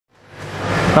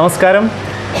നമസ്കാരം.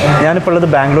 ഞാനിപ്പോൾ ഉള്ളത്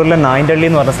ബാംഗ്ലൂരിലെ Nayanda Halli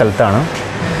എന്ന് പറഞ്ഞ സ്ഥലത്താണ്.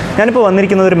 ഞാനിപ്പോൾ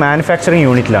വന്നിരിക്കുന്നത് ഒരു മാനുഫാക്ചറിങ്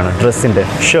യൂണിറ്റിലാണ്. ഡ്രസ്സിൻ്റെ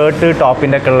ഷർട്ട്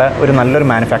ടോപ്പിൻ്റെ ഒക്കെ ഉള്ള ഒരു നല്ലൊരു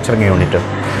മാനുഫാക്ചറിങ് യൂണിറ്റ്.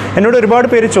 എന്നോട് ഒരുപാട്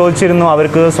പേര് ചോദിച്ചിരുന്നു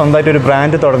അവർക്ക് സ്വന്തമായിട്ട് ഒരു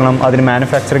ബ്രാൻഡ് തുടങ്ങണം, അതിന്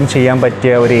മാനുഫാക്ചറിങ് ചെയ്യാൻ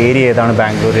പറ്റിയ ഒരു ഏരിയ ഏതാണ്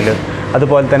ബാംഗ്ലൂരിൽ,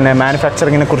 അതുപോലെ തന്നെ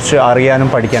മാനുഫാക്ചറിങ്ങിനെ കുറിച്ച് അറിയാനും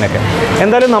പഠിക്കാനൊക്കെ.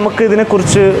 എന്തായാലും നമുക്ക്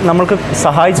ഇതിനെക്കുറിച്ച് നമ്മൾക്ക്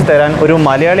സഹായിച്ചു തരാൻ ഒരു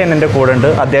മലയാളി എൻ്റെ കൂടെ ഉണ്ട്.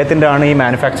 അദ്ദേഹത്തിൻ്റെ ആണ് ഈ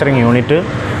മാനുഫാക്ചറിങ് യൂണിറ്റ്.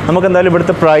 നമുക്ക് എന്തായാലും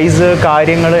ഇവിടുത്തെ പ്രൈസ്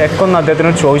കാര്യങ്ങൾ ഒക്കെ ഒന്ന്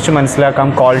അദ്ദേഹത്തിനോട് ചോദിച്ച് മനസ്സിലാക്കാം,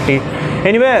 ക്വാളിറ്റി.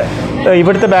 എനിവേ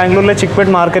ഇവിടുത്തെ ബാംഗ്ലൂരിലെ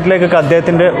ചിക്പേട്ട് മാർക്കറ്റിലേക്കൊക്കെ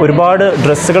അദ്ദേഹത്തിൻ്റെ ഒരുപാട്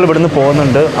ഡ്രസ്സുകൾ ഇവിടുന്ന്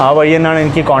പോകുന്നുണ്ട്. ആ വഴി തന്നെയാണ്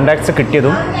എനിക്ക് കോൺടാക്ട്സ്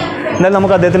കിട്ടിയതും. എന്നാലും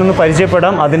നമുക്ക് അദ്ദേഹത്തിനൊന്ന്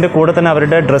പരിചയപ്പെടാം. അതിൻ്റെ കൂടെ തന്നെ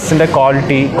അവരുടെ ഡ്രസ്സിൻ്റെ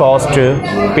ക്വാളിറ്റി, കോസ്റ്റ്,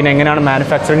 പിന്നെ എങ്ങനെയാണ്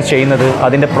മാനുഫാക്ചറിങ് ചെയ്യുന്നത്,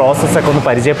 അതിൻ്റെ പ്രോസസ്സൊക്കെ ഒന്ന്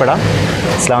പരിചയപ്പെടാം.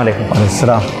 അസ്സലാമു അലൈക്കും.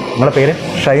 അസ്സലാം. നിങ്ങളുടെ പേര്?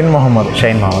 ഷൈൻ മുഹമ്മദ്.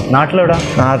 ഷൈൻ മുഹമ്മദ്. നാട്ടിലെവിടെ?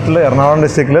 നാട്ടിൽ എറണാകുളം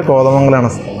ഡിസ്ട്രിക്റ്റിൽ കോതമംഗലാണ്.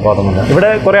 കോതമംഗലം. ഇവിടെ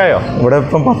കുറേ ആയോ? ഇവിടെ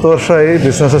ഇപ്പം 10 വർഷമായി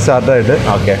ബിസിനസ് സ്റ്റാർട്ടായിട്ട്.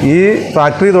 ഓക്കെ. ഈ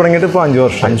ഫാക്ടറി തുടങ്ങിയിട്ട് ഇപ്പോൾ 5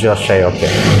 വർഷം. 5 വർഷമായി. ഓക്കെ.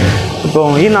 ഇപ്പോൾ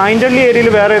ഈ Nayanda Halli ഏരിയയിൽ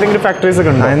വേറെ ഏതെങ്കിലും ഫാക്ടറീസ്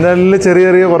ഒക്കെ ഉണ്ട്? Nayanda Halli ചെറിയ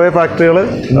ചെറിയ കുറേ ഫാക്ടറികൾ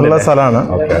ഉള്ള സ്ഥലമാണ്.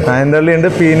 Nayanda Halli ഉണ്ട്,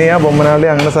 പീനിയ, ബൊമ്മനാളി,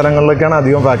 അങ്ങനെ സ്ഥലങ്ങളിലൊക്കെയാണ്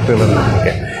അധികം ഫാക്ടറികളുള്ളത്.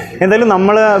 ഓക്കെ. എന്തായാലും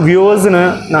നമ്മൾ വ്യൂവേഴ്സിന്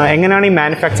എങ്ങനെയാണ് ഈ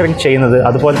മാനുഫാക്ചറിങ് ചെയ്യുന്നത്,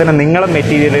 അതുപോലെ തന്നെ നിങ്ങളെ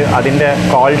മെറ്റീരിയൽ, അതിൻ്റെ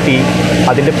ക്വാളിറ്റി,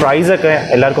 അതിൻ്റെ പ്രൈസൊക്കെ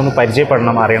എല്ലാവർക്കും ഒന്ന്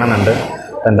പരിചയപ്പെടണം, അറിയണമെന്നുണ്ട്.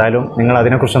 എന്തായാലും നിങ്ങൾ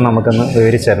അതിനെക്കുറിച്ചൊന്ന് നമുക്കൊന്ന്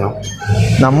വിവരിച്ചു തരണം.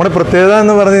 നമ്മുടെ പ്രത്യേകത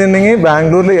എന്ന് പറഞ്ഞിട്ടുണ്ടെങ്കിൽ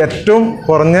ബാംഗ്ലൂരിൽ ഏറ്റവും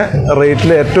കുറഞ്ഞ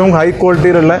റേറ്റിൽ ഏറ്റവും ഹൈ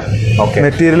ക്വാളിറ്റിയിലുള്ള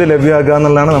മെറ്റീരിയൽ ലഭ്യമാക്കുക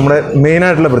എന്നുള്ളതാണ് നമ്മുടെ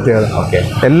മെയിനായിട്ടുള്ള പ്രത്യേകത. ഓക്കെ.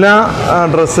 എല്ലാ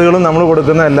ഡ്രസ്സുകളും നമ്മൾ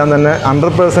കൊടുക്കുന്ന എല്ലാം തന്നെ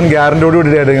 100% ഗ്യാരൻറ്റിയോട്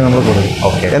കൂടിയിട്ടായിരിക്കും നമ്മൾ കൊടുക്കും.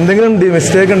 ഓക്കെ. എന്തെങ്കിലും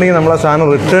മിസ്റ്റേക്ക് ഉണ്ടെങ്കിൽ നമ്മൾ ആ സാധനം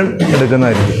റിട്ടേൺ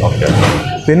എടുക്കുന്നതായിരിക്കും. ഓക്കെ.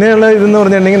 പിന്നെയുള്ള ഇതെന്ന്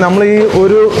പറഞ്ഞിട്ടുണ്ടെങ്കിൽ നമ്മൾ ഈ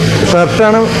ഒരു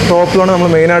ഷർട്ടാണ് ടോപ്പിലാണ് നമ്മൾ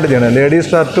മെയിനായിട്ട് ചെയ്യണത്. ലേഡീസ്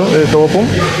ഷർട്ടും ടോപ്പും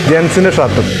ജെൻസിൻ്റെ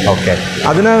ഷർട്ടും. ഓക്കെ.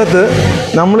 അതിനകത്ത്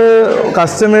നമ്മൾ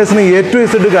കസ്റ്റമേഴ്സിന് A to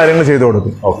Z കാര്യങ്ങൾ ചെയ്തു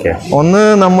കൊടുക്കും. ഓക്കെ. ഒന്ന്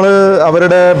നമ്മൾ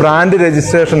അവരുടെ brand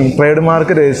registration, trade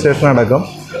mark registration അടക്കം,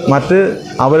 മറ്റ്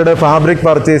അവരുടെ ഫാബ്രിക്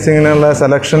പർച്ചേസിങ്ങിനുള്ള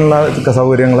സെലക്ഷനുള്ള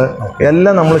സൗകര്യങ്ങൾ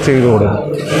എല്ലാം നമ്മൾ ചെയ്തു കൊടുക്കും.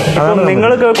 അതാണ്.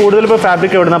 നിങ്ങൾക്ക് കൂടുതൽ ഇപ്പോൾ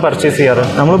ഫാബ്രിക് എവിടെ നിന്നാണ് പർച്ചേസ് ചെയ്യാറ്?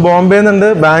 നമ്മൾ ബോംബെയിൽ നിന്നുണ്ട്,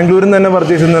 ബാംഗ്ലൂരിൽ നിന്ന് തന്നെ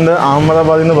പർച്ചേസ് ചെയ്യുന്നുണ്ട്,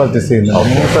 അഹമ്മദാബാദിൽ നിന്ന് പർച്ചേസ് ചെയ്യുന്നുണ്ട്.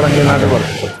 3 സ്ഥലങ്ങളിലായിട്ട്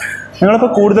പർച്ചേസ്. നിങ്ങളിപ്പോൾ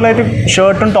കൂടുതലായിട്ട്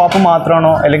ഷർട്ടും ടോപ്പും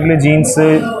മാത്രമാണോ, അല്ലെങ്കിൽ ജീൻസ്,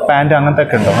 പാൻറ്റ് അങ്ങനത്തെ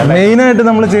ഒക്കെ ഉണ്ടോ? മെയിനായിട്ട്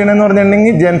നമ്മൾ ചെയ്യണമെന്ന്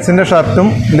പറഞ്ഞിട്ടുണ്ടെങ്കിൽ ജെൻസിൻ്റെ ഷർട്ടും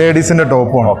ലേഡീസിൻ്റെ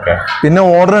ടോപ്പും. ഓക്കെ. പിന്നെ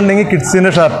ഓർഡർ ഉണ്ടെങ്കിൽ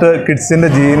കിഡ്സിൻ്റെ ഷർട്ട്, കിഡ്സിൻ്റെ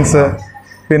ജീൻസ്,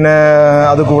 പിന്നെ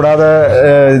അതുകൂടാതെ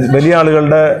വലിയ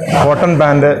ആളുകളുടെ കോട്ടൺ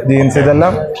പാൻറ്, ജീൻസ്,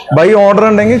 ഇതെല്ലാം ബൈ ഓർഡർ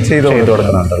ഉണ്ടെങ്കിൽ ചെയ്ത്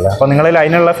കൊടുക്കുന്നുണ്ടല്ലോ. അപ്പോൾ നിങ്ങളിൽ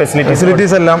അതിനുള്ള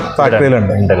ഫെസിലിറ്റീസ് എല്ലാം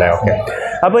ഫാക്ടറിയിലുണ്ട്. ഉണ്ടല്ലേ? ഓക്കെ.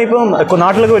 അപ്പോൾ ഇപ്പം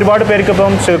നാട്ടിലൊക്കെ ഒരുപാട് പേർക്ക്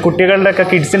ഇപ്പം കുട്ടികളുടെ ഒക്കെ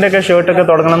കിഡ്സിൻ്റെ ഒക്കെ ഷർട്ടൊക്കെ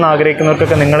തുടങ്ങണം എന്ന്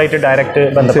ആഗ്രഹിക്കുന്നവർക്കൊക്കെ നിങ്ങളായിട്ട് ഡയറക്റ്റ്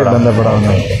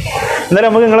ബന്ധപ്പെടാവുന്നതാണ്. എന്നാലും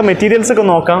നമുക്ക് നിങ്ങളെ മെറ്റീരിയൽസ് ഒക്കെ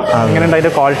നോക്കാം, എങ്ങനെയുണ്ട്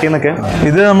അതിൻ്റെ ക്വാളിറ്റി എന്നൊക്കെ.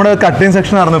 ഇത് നമ്മുടെ കട്ടിങ്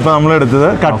സെക്ഷൻ ആയിരുന്നു ഇപ്പോൾ നമ്മൾ എടുത്തത്.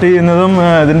 കട്ട് ചെയ്യുന്നതും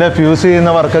ഇതിൻ്റെ ഫ്യൂസ്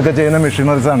ചെയ്യുന്ന വർക്കൊക്കെ ചെയ്യുന്ന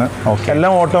മെഷീനറീസ് ആണ്.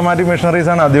 എല്ലാം ഓട്ടോമാറ്റിക്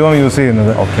മെഷീനറീസ് ആണ് അധികം യൂസ്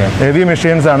ചെയ്യുന്നത്. ഹെവി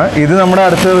മെഷീൻസ് ആണ്. ഇത് നമ്മുടെ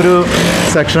അടുത്ത ഒരു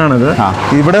സെക്ഷനാണിത്.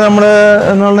 ഇവിടെ നമ്മൾ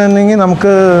എന്നുള്ളതെങ്കിൽ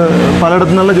നമുക്ക്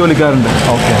പലയിടത്തു നിന്നുള്ള ജോലിക്കാരുണ്ട്.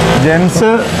 ഓക്കെ. ജെൻസ്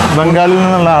ബംഗാളിൽ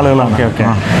നിന്നുള്ള ആളുകളാണ്. ഓക്കെ. ഓക്കെ.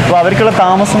 അപ്പോൾ അവർക്കുള്ള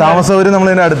താമസവും നമ്മൾ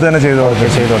ഇതിൻ്റെ അടുത്ത് തന്നെ ചെയ്തു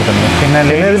കൊടുത്തിട്ടുണ്ട്. പിന്നെ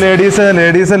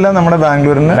ലേഡീസ് എല്ലാം നമ്മുടെ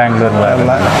ബാംഗ്ലൂരിൽ.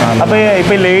 അപ്പോൾ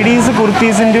ഇപ്പോൾ ലേഡീസ്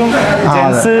കുർത്തീസിൻ്റെയും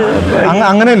ജെൻസ്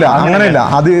അങ്ങനെയില്ല.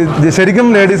 അത് ശരിക്കും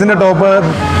ലേഡീസിൻ്റെ ടോപ്പ്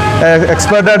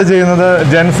എക്സ്പെർട്ടായിട്ട് ചെയ്യുന്നത്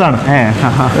ജെൻസ് ആണ്,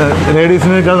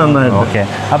 ലേഡീസിനേക്കാൾ നന്നായിട്ട്. ഓക്കെ.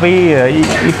 അപ്പോൾ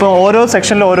ഇപ്പോൾ ഓരോ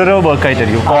സെക്ഷനിലും ഓരോരോ വർക്ക്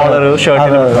ആയിട്ടായിരിക്കും, കോളർ,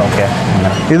 ഷർട്ട്. ഓക്കെ.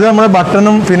 ഇത് നമ്മുടെ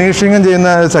ബട്ടണും ഫിനിഷിങ്ങും ചെയ്യുന്ന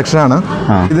സെക്ഷനാണ്.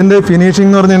 ഇതിൻ്റെ ഫിനിഷിംഗ്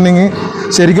എന്ന് പറഞ്ഞിട്ടുണ്ടെങ്കിൽ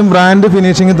ശരിക്കും ബ്രാൻഡ്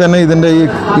ഫിനിഷിംഗ് തന്നെ ഇതിൻ്റെ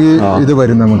ഈ ഇത്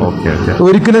വരും നമുക്ക്.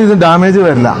 ഒരിക്കലും ഇത് ഡാമേജ്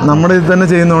വരില്ല. നമ്മുടെ ഇത് തന്നെ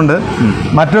ചെയ്യുന്നതുകൊണ്ട്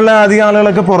മറ്റുള്ള അധികം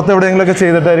ആളുകളൊക്കെ പുറത്ത് എവിടെയെങ്കിലുമൊക്കെ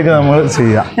ചെയ്തിട്ടായിരിക്കും നമ്മൾ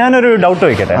ചെയ്യുക. ഞാനൊരു ഡൗട്ട്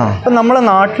ചോദിക്കട്ടെ. അപ്പം നമ്മുടെ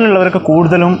നാട്ടിലുള്ളവർക്ക്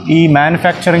കൂടുതലും ഈ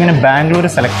മാനുഫാക്ചറിങ്ങിന് ബാംഗ്ലൂർ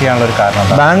സെലക്ട് ചെയ്യാനുള്ള ഒരു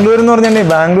കാരണം? ബാംഗ്ലൂർ എന്ന്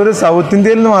പറഞ്ഞിട്ടുണ്ടെങ്കിൽ ബാംഗ്ലൂർ സൗത്ത്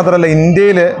ഇന്ത്യയിൽ നിന്ന് മാത്രമല്ല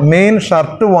ഇന്ത്യയിൽ മെയിൻ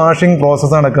ഷർട്ട് വാഷിംഗ്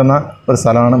പ്രോസസ്സ് നടക്കുന്ന ഒരു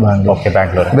സ്ഥലമാണ് ബാംഗ്ലൂർ. ഓക്കെ.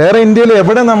 ബാംഗ്ലൂർ വേറെ ഇന്ത്യയിൽ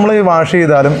എവിടെ നമ്മൾ വാഷ്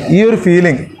ചെയ്താലും ഈ ഒരു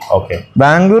ഫീലിംഗ്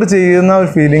ബാംഗ്ലൂർ ചെയ്യുന്ന ഒരു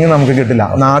ഫീലിംഗ് നമുക്ക് കിട്ടില്ല.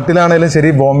 നാട്ടിലാണെങ്കിലും ശരി,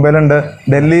 ബോംബെയിലുണ്ട്,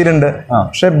 ഡൽഹിയിലുണ്ട്.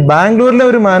 പക്ഷെ ബാംഗ്ലൂരിലെ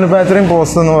ഒരു മാനുഫാക്ചറിങ്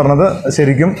പ്രോസസ് എന്ന് പറഞ്ഞത്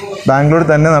ശരിക്കും ബാംഗ്ലൂർ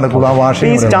തന്നെ നടക്കുള്ളൂ. ആ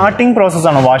വാഷിംഗ് സ്റ്റാർട്ടിംഗ് പ്രോസസ്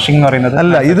ആണോ വാഷിംഗ് എന്ന് പറയുന്നത്?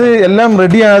 അല്ല, ഇത് എല്ലാം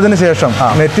റെഡി ആയതിനു ശേഷം,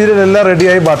 മെറ്റീരിയൽ എല്ലാം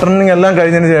റെഡിയായി ബട്ടണിങ് എല്ലാം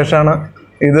കഴിഞ്ഞതിന് ശേഷമാണ്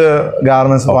ഇത്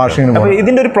ഗാർമെന്റ്സ് വാഷിംഗ്.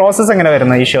 ഇതിന്റെ ഒരു പ്രോസസ് എങ്ങനെ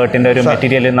വരുന്നത്? ഈ ഷർട്ടിന്റെ ഒരു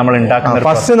മെറ്റീരിയൽ നമ്മൾ ഉണ്ടാക്കുന്നത്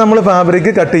ഫസ്റ്റ് നമ്മൾ ഫാബ്രിക്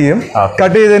കട്ട് ചെയ്യും.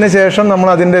 കട്ട് ചെയ്തതിന് ശേഷം നമ്മൾ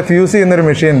അതിന്റെ ഫ്യൂസ് ചെയ്യുന്ന ഒരു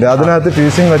മെഷീൻ ഉണ്ട്. അതിനകത്ത്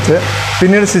ഫ്യൂസിങ് വെച്ച്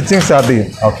പിന്നീട് സ്റ്റിച്ചിങ് സ്റ്റാർട്ട് ചെയ്യും.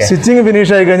 സ്റ്റിച്ചിങ്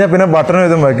ഫിനിഷ് ആയി കഴിഞ്ഞാൽ പിന്നെ ബട്ടണും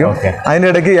ഇതും വയ്ക്കും. അതിന്റെ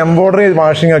ഇടയ്ക്ക് എംബ്രോയിഡറി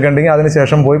വാഷിംഗ് ഒക്കെ ഉണ്ടെങ്കിൽ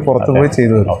അതിനുശേഷം പുറത്ത് പോയി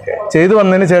ചെയ്തു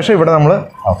വന്നതിന് ശേഷം ഇവിടെ നമ്മൾ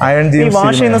അയൺ ചെയ്യും.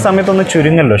 വാഷ് ചെയ്യുന്ന സമയത്ത് ഒന്ന്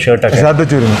ചുരുങ്ങല്ലോ ഷർട്ട്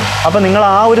ചുരുങ്ങും. അപ്പൊ നിങ്ങൾ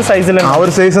ആ ഒരു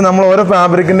സൈസ് നമ്മൾ ഓരോ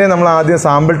ഫാബ്രിക്കിന്റെ നമ്മൾ ആദ്യം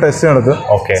സാമ്പിൾ ടെസ്റ്റ് നടത്തും.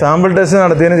 സാമ്പിൾ ടെസ്റ്റ്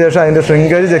നടത്തിയതിന് ശേഷം അതിന്റെ ഷ്രിങ്ക്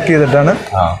ലീക്കേജ് ചെക്ക് ചെയ്തിട്ടാണ്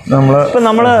നമ്മൾ. ഇപ്പം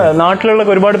നമ്മളെ നാട്ടിലുള്ള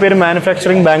ഒരുപാട് പേര്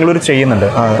മാനുഫാക്ചറിങ് ബാംഗ്ലൂർ ചെയ്യുന്നുണ്ട്.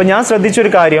 അപ്പം ഞാൻ ശ്രദ്ധിച്ചൊരു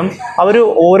കാര്യം, അവർ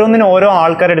ഓരോന്നിനും ഓരോ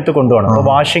ആൾക്കാരെ എടുത്ത് കൊണ്ടുപോകണം. അപ്പോൾ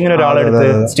വാഷിങ്ങിന് ഒരാളെടുത്ത്,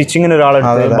 സ്റ്റിച്ചിങ്ങിന്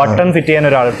ഒരാളെടുത്ത്, ബട്ടൺ ഫിറ്റ് ചെയ്യാൻ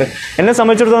ഒരാളെടുത്ത്. എന്നെ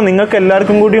സംബന്ധിച്ചിടത്തോളം നിങ്ങൾക്ക്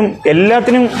എല്ലാവർക്കും കൂടിയും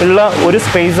എല്ലാത്തിനും ഉള്ള ഒരു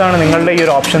സ്പേസ് ആണ് നിങ്ങളുടെ ഈ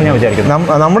ഒരു ഓപ്ഷൻ ഞാൻ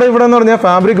വിചാരിക്കുന്നത്. നമ്മുടെ ഇവിടെ എന്ന് പറഞ്ഞാൽ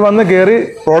ഫാബ്രിക് വന്ന് കയറി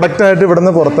പ്രോഡക്റ്റ് ആയിട്ട് ഇവിടെ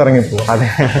നിന്ന് പുറത്തിറങ്ങിപ്പോ. അതെ,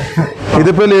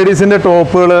 ഇതിപ്പോൾ ലേഡീസിന്റെ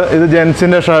ടോപ്പുകൾ, ഇത്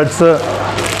ജെൻസിന്റെ ഷർട്ട്സ്,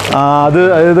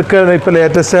 ഇതൊക്കെ ഇപ്പൊ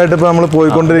ലേറ്റസ്റ്റ് ആയിട്ട് ഇപ്പൊ നമ്മൾ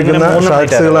പോയിക്കൊണ്ടിരിക്കുന്ന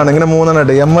ഷർട്ട്സുകളാണ്. ഇങ്ങനെ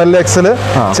 3 ML XL,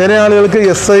 ചില ആളുകൾക്ക്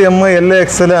SI M L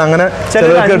XL, അങ്ങനെ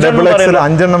ചിലർക്ക് XXL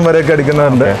 5 വരെയൊക്കെ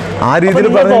അടിക്കുന്നുണ്ട്. ആ രീതിയിൽ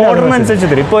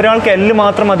പറഞ്ഞാൽ ഇപ്പൊ ഒരാൾക്ക് L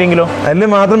മാത്രം മതിയെങ്കിലോ? L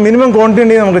മാത്രം മിനിമം ക്വാണ്ടിറ്റി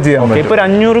ഉണ്ടെങ്കിൽ നമുക്ക് ചെയ്യാൻ പറ്റും. ഇപ്പൊ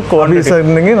 500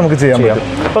 ഉണ്ടെങ്കിൽ നമുക്ക് ചെയ്യാൻ പറ്റും.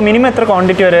 അപ്പൊ മിനിമം എത്ര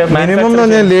ക്വാണ്ടിറ്റി വരെ? മിനിമം എന്ന്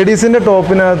പറഞ്ഞാൽ ലേഡീസിന്റെ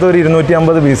ടോപ്പിനകത്ത് ഒരു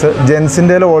 250 പീസ്,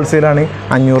 ജെൻസിന്റെ ഹോൾസെയിൽ ആണെങ്കിൽ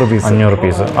 500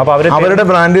 പീസ്. അപ്പൊ അവരുടെ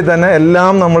ബ്രാൻഡിൽ തന്നെ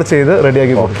എല്ലാം നമ്മൾ ചെയ്ത്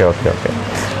റെഡിയാക്കി. ഓക്കെ.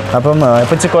 അപ്പം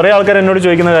ഇപ്പം കുറേ ആൾക്കാർ എന്നോട്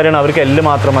ചോദിക്കുന്ന കാര്യമാണ്, അവർക്ക് L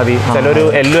മാത്രം മതി, ചിലർ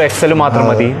L XL മാത്രം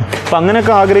മതി. അപ്പം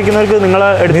അങ്ങനെയൊക്കെ ആഗ്രഹിക്കുന്നവർക്ക് നിങ്ങളെ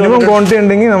മിനിമം ക്വാണ്ടിറ്റി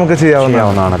ഉണ്ടെങ്കിൽ നമുക്ക്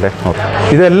ചെയ്യാവുന്നതാണല്ലേ.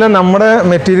 ഇതെല്ലാം നമ്മുടെ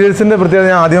മെറ്റീരിയൽസിന്റെ പ്രത്യേകത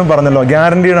ഞാൻ ആദ്യം പറഞ്ഞല്ലോ,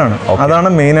 ഗ്യാരണ്ടീഡ് ആണ്. അതാണ്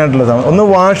മെയിൻ ആയിട്ടുള്ള സാധനം. ഒന്ന്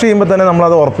വാഷ് ചെയ്യുമ്പോൾ തന്നെ നമ്മൾ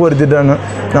അത് ഉറപ്പ് വരുത്തിയിട്ടാണ്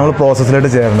നമ്മൾ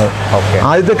പ്രോസസ്സിലായിട്ട് ചേരുന്നത്.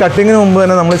 ആദ്യത്തെ കട്ടിങ്ങിന് മുമ്പ്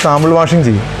തന്നെ നമ്മൾ സാമ്പിൾ വാഷിംഗ്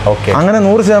ചെയ്യും. അങ്ങനെ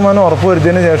 100% ഉറപ്പ്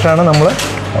വരുത്തിയതിന് ശേഷമാണ് നമ്മൾ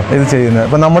ഇത് ചെയ്യുന്നത്.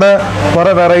 ഇപ്പം നമ്മുടെ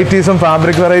കുറേ വെറൈറ്റീസും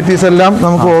ഫാബ്രിക് വെറൈറ്റീസ് എല്ലാം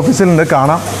നമുക്ക് ഓഫീസിലുണ്ട്,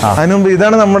 കാണാം. അതിന് മുമ്പ്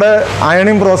ഇതാണ് നമ്മുടെ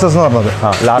അയണിങ് പ്രോസസ്സ് എന്ന് പറഞ്ഞത്.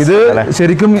 ഇത്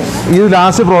ശരിക്കും ഈ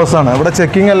ലാസ്റ്റ് പ്രോസസ്സാണ്. ഇവിടെ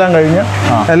ചെക്കിങ് എല്ലാം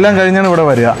കഴിഞ്ഞാണ് ഇവിടെ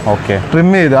വരിക, ട്രിം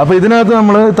ചെയ്ത്. അപ്പോൾ ഇതിനകത്ത്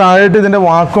നമ്മൾ താഴെയിട്ട് ഇതിൻ്റെ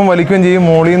വാക്കും വലിക്കുകയും ചെയ്യും,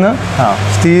 മുകളിൽ നിന്ന്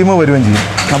സ്റ്റീം വരികയും ചെയ്യും.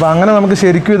 അപ്പോൾ അങ്ങനെ നമുക്ക്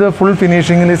ശരിക്കും ഇത് ഫുൾ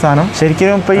ഫിനിഷിംഗിൽ ഈ സാധനം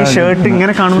ശരിക്കും ഇപ്പോൾ ഈ ഷർട്ട്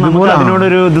ഇങ്ങനെ കാണുമ്പോൾ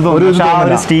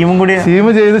സ്റ്റീം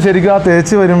ചെയ്ത് ശരിക്കും ആ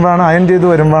തേച്ച് വരുമ്പോഴാണ്, അയൺ ചെയ്ത്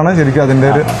വരുമ്പോഴാണ് ശരിക്കും അതിൻ്റെ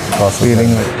ഒരു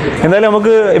ഫീലിംഗ്. എന്തായാലും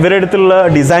നമുക്ക് ഇവരുടെ അടുത്തുള്ള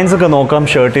ഡിസൈൻസ് ഒക്കെ നോക്കാം.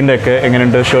 ഷർട്ടിൻ്റെ ഒക്കെ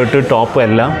എങ്ങനെയുണ്ട്, ഷർട്ട് ടോപ്പ്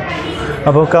എല്ലാം.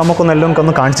 അപ്പോൾ നമുക്കൊന്നെല്ലാം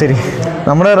നമുക്കൊന്ന് കാണിച്ചു തരും.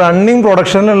 നമ്മുടെ റണ്ണിങ്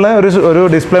പ്രൊഡക്ഷനിലുള്ള ഒരു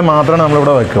ഡിസ്പ്ലേ മാത്രമാണ്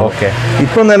നമ്മളിവിടെ വെക്കുക.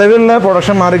 ഇപ്പോൾ നിലവിലുള്ള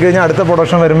പ്രൊഡക്ഷൻ മാറിക്കഴിഞ്ഞാൽ അടുത്ത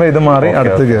പ്രൊഡക്ഷൻ വരുമ്പോൾ ഇത് മാറി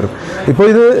അടുത്ത് കയറും. ഇപ്പോൾ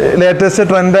ഇത് ലേറ്റസ്റ്റ്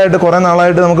ട്രെൻഡായിട്ട് കുറേ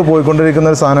നാളായിട്ട് നമുക്ക്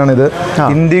പോയിക്കൊണ്ടിരിക്കുന്ന ഒരു സാധനമാണ് ഇത്.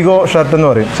 ഇൻഡിഗോ ഷർട്ട് എന്ന്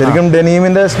പറയും. ശരിക്കും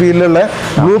ഡെനീമിൻ്റെ സ്പീഡിലുള്ള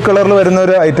ബ്ലൂ കളറിൽ വരുന്ന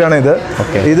ഒരു ഐറ്റമാണ് ഇത്.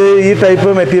 ഈ ടൈപ്പ്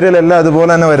മെറ്റീരിയൽ എല്ലാം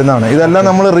അതുപോലെ തന്നെ വരുന്നതാണ്. ഇതെല്ലാം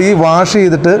നമ്മൾ വാഷ്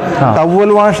ചെയ്തിട്ട്,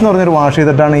 ടവൽ വാഷ് എന്ന് പറഞ്ഞൊരു വാഷ്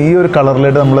ചെയ്തിട്ടാണ് ഈ ഒരു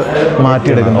കളറിലേക്ക് നമ്മൾ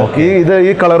മാറ്റിയെടുക്കുന്നത്.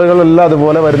 ഈ കളറുകളെല്ലാം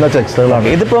അതുപോലെ വരുന്ന ചെക്സുകളാണ്.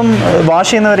 ഇതിപ്പം വാഷ്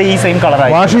ചെയ്യുന്നവരെ ഈ സെയിം കളർ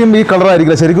വാഷ് ചെയ്യുമ്പോൾ ഈ കളർ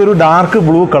ആയിരിക്കില്ല, ശരിക്കും ഒരു ഡാർക്ക്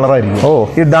ബ്ലൂ കളറായിരിക്കും.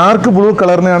 ഈ ഡാർക്ക് ബ്ലൂ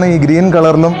കളറിനാണ് ഈ ഗ്രീൻ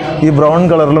കളറിലും ഈ ബ്രൗൺ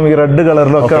കളറിലും ഈ റെഡ്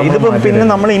കളറിലും ഒക്കെ. ഇതിപ്പോൾ പിന്നെ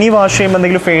നമ്മൾ ഇനി വാഷ് ചെയ്യുമ്പോൾ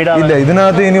എന്തെങ്കിലും ഫെയ്ഡ് ഇല്ല,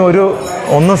 ഇതിനകത്ത് ഇനി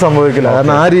ഒന്നും സംഭവിക്കില്ല.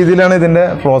 കാരണം ആ രീതിയിലാണ് ഇതിന്റെ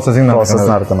പ്രോസസ്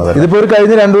നടക്കുന്നത്. ഇതിപ്പോൾ ഒരു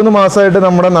കഴിഞ്ഞ 2-3 മാസമായിട്ട്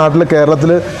നമ്മുടെ നാട്ടിൽ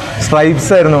കേരളത്തിൽ സ്ട്രൈപ്സ്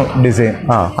ആയിരുന്നു ഡിസൈൻ.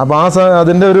 അപ്പോൾ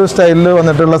അതിന്റെ ഒരു സ്റ്റൈലിൽ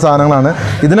വന്നിട്ടുള്ള സാധനങ്ങളാണ്.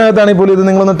 ഇതിനകത്താണ് ഇപ്പോൾ ഇത്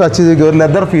നിങ്ങളൊന്ന് ടച്ച് ചെയ്ത് ഒരു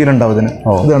ലെതർ ഫീൽ ഉണ്ടാവും ഇതിന്.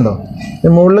 ഇത് കണ്ടോ,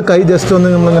 മുകളിൽ കൈ ജസ്റ്റ് ഒന്ന്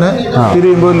നമ്മളിങ്ങനെ ഫീൽ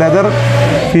ചെയ്യുമ്പോൾ ലെതർ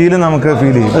ഫീൽ നമുക്ക്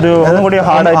ഫീൽ ചെയ്യും.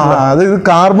 അത്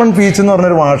കാർബൺ പീച്ച് എന്ന്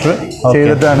പറഞ്ഞൊരു വാഷ്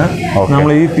ചെയ്തിട്ടാണ് നമ്മൾ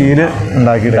ഈ ഫീല്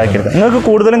ഉണ്ടാക്കിയിട്ട്. നിങ്ങൾക്ക്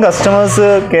കൂടുതലും കസ്റ്റമേഴ്സ്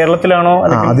കേരളത്തിലാണോ?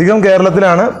 അധികം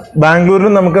കേരളത്തിലാണ്.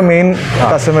 ബാംഗ്ലൂരിലും നമുക്ക് മെയിൻ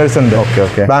കസ്റ്റമേഴ്സ് ഉണ്ട്.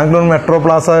 ബാംഗ്ലൂർ മെട്രോ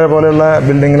പ്ലാസ പോലെയുള്ള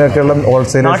ബിൽഡിങ്ങിലൊക്കെയുള്ള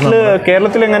ഹോൾസെയിൽ.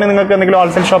 കേരളത്തിൽ എങ്ങനെ നിങ്ങൾക്ക് എന്തെങ്കിലും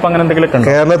ഹോൾസെയിൽ ഷോപ്പ് അങ്ങനെ എന്തെങ്കിലും?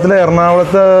 കേരളത്തിലെ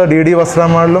എറണാകുളത്ത് DD വസ്ത്ര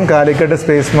മാളിലും കാലിക്കറ്റ്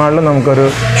സ്പേസ് മാളിലും നമുക്കൊരു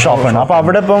ഷോപ്പാണ്. അപ്പോൾ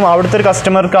അവിടെ ഇപ്പം അവിടുത്തെ ഒരു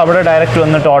കസ്റ്റമർക്ക് അവിടെ ഡയറക്റ്റ്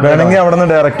വന്നിട്ട് ഓർഡർ വേണമെങ്കിൽ അവിടെ നിന്ന്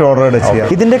ഡയറക്റ്റ് ഓർഡർ ചെയ്യാം.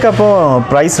 ഇതിൻ്റെയൊക്കെ അപ്പോൾ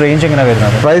പ്രൈസ് റേഞ്ച് എങ്ങനെ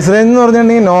വരുന്നത്? പ്രൈസ് റേഞ്ച് എന്ന്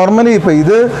പറഞ്ഞിട്ടുണ്ടെങ്കിൽ നോർമലി ഇപ്പോൾ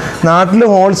ഇത് നാട്ടിൽ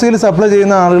ഹോൾസെയിൽ സപ്ലൈ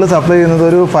ചെയ്യുന്ന ആളുകൾ സപ്ലൈ ചെയ്യുന്നത്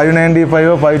ഒരു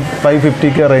 595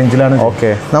 550 റേഞ്ചിലാണ്.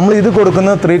 നമ്മൾ ഇത്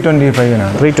കൊടുക്കുന്നത്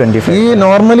 325-നാണ്. 325. ഈ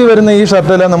നോർമലി വരുന്ന ഈ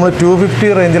ഷർട്ടെല്ലാം നമ്മൾ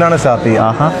 250 റേഞ്ചിലാണ് സ്റ്റാർട്ട്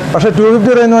ചെയ്യുക. പക്ഷേ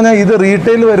 250 റേഞ്ച് പറഞ്ഞാൽ ഇത്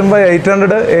റീറ്റെയിൽ വരുമ്പോൾ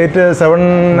 800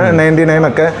 799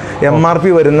 ഒക്കെ MRP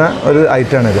വരുന്ന ഒരു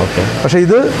ഐറ്റമാണ് ഇത്. പക്ഷേ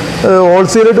ഇത്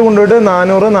ഹോൾസെയിലായിട്ട് കൊണ്ടുപോയിട്ട്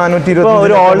 400-420.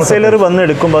 ഒരു ഹോൾസെയിലർ വന്ന്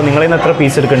എടുക്കുമ്പോൾ നിങ്ങളിൽ നിന്ന് എത്ര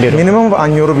പീസ് എടുക്കേണ്ടി വരും? മിനിമം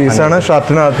 500 പീസാണ്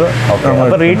ഷർട്ടിനകത്ത്.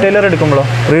 റീറ്റെയിലർ എടുക്കുമ്പോഴോ?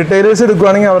 റീറ്റെയിലേഴ്സ്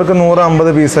എടുക്കുകയാണെങ്കിൽ അവർക്ക്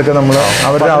 150 പീസൊക്കെ നമ്മൾ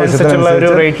അവരുടെ ആവശ്യത്തിനുള്ള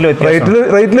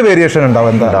റേറ്റിൽ വേരിയേഷൻ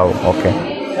ഉണ്ടാവും.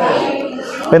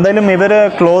 എന്തായാലും ഇവർ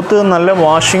ക്ലോത്ത് നല്ല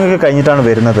വാഷിംഗ് ഒക്കെ കഴിഞ്ഞിട്ടാണ്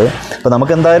വരുന്നത്. അപ്പോൾ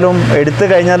നമുക്ക് എന്തായാലും എടുത്തു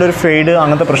കഴിഞ്ഞാൽ ഒരു ഫെയ്ഡ്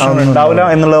അങ്ങനത്തെ പ്രശ്നം ഉണ്ടാവില്ല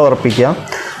എന്നുള്ളത് ഉറപ്പിക്കാം.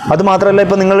 അത് മാത്രമല്ല,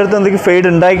 ഇപ്പോൾ നിങ്ങളുടെ അടുത്ത് എന്തെങ്കിലും ഫെയ്ഡ്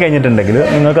ഉണ്ടായി കഴിഞ്ഞിട്ടുണ്ടെങ്കിൽ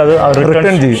നിങ്ങൾക്ക് അത്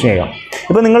റിട്ടേൺ ചെയ്യാം.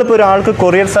 ഇപ്പോൾ നിങ്ങളിപ്പോൾ ഒരാൾക്ക്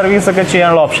കൊറിയർ സർവീസ് ഒക്കെ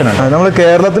ചെയ്യാനുള്ള ഓപ്ഷൻ ഉണ്ട്. നമ്മൾ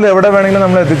കേരളത്തിൽ എവിടെ വേണമെങ്കിലും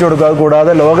നമ്മൾ എത്തിച്ചു കൊടുക്കുക. അത്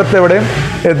കൂടാതെ ലോകത്ത് എവിടെയും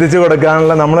എത്തിച്ചു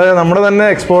കൊടുക്കാനുള്ള നമ്മുടെ തന്നെ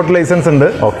എക്സ്പോർട്ട് ലൈസൻസ് ഉണ്ട്.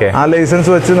 ആ ലൈസൻസ്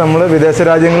വെച്ച് നമ്മൾ വിദേശ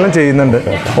രാജ്യങ്ങളിലും ചെയ്യുന്നുണ്ട്.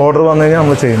 ഓർഡർ വന്നു കഴിഞ്ഞാൽ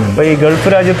നമ്മൾ ചെയ്യുന്നുണ്ട്. അപ്പോൾ ഈ ഗൾഫ്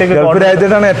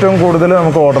രാജ്യത്താണ് ഏറ്റവും കൂടുതൽ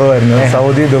നമുക്ക് ഓർഡർ വരുന്നത്.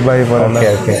 സൗദി, ദുബായ് പോലെ.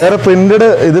 വേറെ പ്രിന്റഡ്,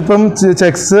 ഇതിപ്പം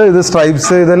ചെക്സ്, ഇത്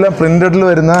സ്ട്രൈപ്സ്, ഇതെല്ലാം പ്രിന്റഡിൽ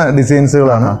വരുന്ന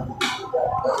ഡിസൈൻസുകളാണ്.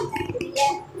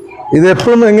 ഇത്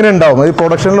എപ്പോഴും എങ്ങനെ ഉണ്ടാവും ഈ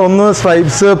പ്രൊഡക്ഷനിൽ? ഒന്ന്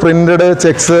സ്ട്രൈപ്സ്, പ്രിന്റഡ്,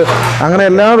 ചെക്സ്, അങ്ങനെ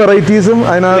എല്ലാ വെറൈറ്റീസും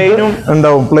അതിനകത്ത്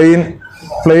ഉണ്ടാവും. പ്ലെയിൻ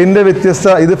പ്ലെയിൻ്റെ വ്യത്യസ്ത,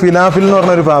 ഇത് ഫിലാഫിൽ എന്ന്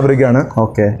പറഞ്ഞ ഒരു ഫാബ്രിക്കാണ്.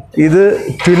 ഓക്കെ. ഇത്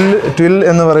ട്വിൽ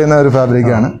എന്ന് പറയുന്ന ഒരു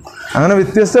ഫാബ്രിക്കാണ്. അങ്ങനെ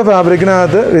വ്യത്യസ്ത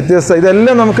ഫാബ്രിക്കിനകത്ത് വ്യത്യസ്ത,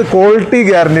 ഇതെല്ലാം നമുക്ക് ക്വാളിറ്റി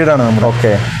ഗ്യാരണ്ടീഡ് ആണ് നമ്മൾ.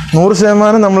 ഓക്കെ.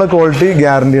 100% നമ്മൾ ക്വാളിറ്റി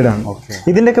ഗ്യാരണ്ടീഡ് ആണ്.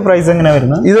 ഇതിൻ്റെയൊക്കെ പ്രൈസ് എങ്ങനെയാണ്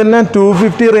വരുന്നത്? ഇതെല്ലാം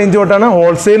 250 റേഞ്ച് തൊട്ടാണ്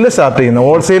ഹോൾസെയിലിൽ സ്റ്റാർട്ട് ചെയ്യുന്നത്,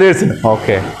 ഹോൾസെയിലേഴ്സിന്.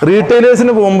 ഓക്കെ.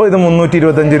 റീറ്റെയിലേഴ്സിന് പോകുമ്പോൾ ഇത്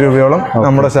 325 രൂപയോളം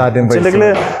നമ്മുടെ സ്റ്റാർട്ടിംഗ്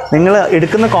പ്രൈസ്. നിങ്ങൾ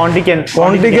എടുക്കുന്ന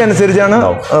ക്വാണ്ടിറ്റിക്ക് അനുസരിച്ചാണ്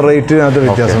റേറ്റിനകത്ത്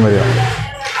വ്യത്യാസം വരിക.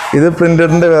 ഇത്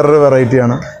പ്രിന്റഡിന്റെ വേറൊരു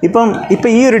വെറൈറ്റിയാണ്. ഇപ്പം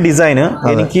ഈ ഒരു ഡിസൈന്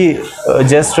എനിക്ക്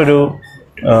ജസ്റ്റ് ഒരു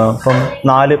ഇപ്പം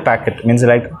 4 packet means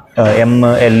like M,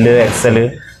 L, XL,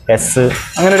 S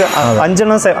അങ്ങനെ ഒരു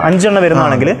 5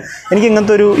 വരുന്നതാണെങ്കിൽ എനിക്ക്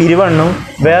ഇങ്ങനത്തെ ഒരു 20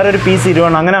 വേറൊരു പീസ്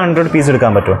 20 അങ്ങനെ 100 പീസ്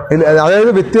എടുക്കാൻ പറ്റുമോ?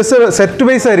 അതായത് വ്യത്യസ്ത സെറ്റ്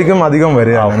വൈസ് ആയിരിക്കും അധികം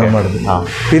വരിക നമ്മുടെ അടുത്ത്.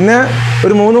 പിന്നെ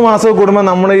ഒരു 3 മാസം കൂടുമ്പോൾ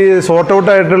നമ്മൾ ഈ സോർട്ട് ഔട്ട്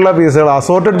ആയിട്ടുള്ള പീസുകൾ,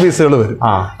 അസോർട്ടഡ് പീസുകൾ വരും.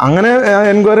 അങ്ങനെ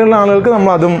എൻക്വയറി ഉള്ള ആളുകൾക്ക്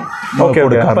നമ്മൾ അതും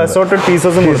അസോർട്ടഡ്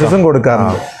പീസസും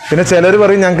കൊടുക്കാറുണ്ട്. പിന്നെ ചിലർ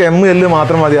പറയും ഞങ്ങൾക്ക് M, L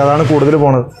മാത്രം മതി, അതാണ് കൂടുതൽ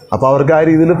പോണത്. അപ്പോൾ അവർക്ക് ആ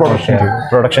രീതിയിൽ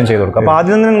പ്രൊഡക്ഷൻ ചെയ്ത് കൊടുക്കും. അപ്പോൾ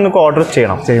ആദ്യം തന്നെ നിങ്ങൾക്ക് ഓർഡർ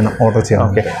ചെയ്യണം.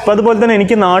 ഓക്കെ. അപ്പോൾ അതുപോലെ തന്നെ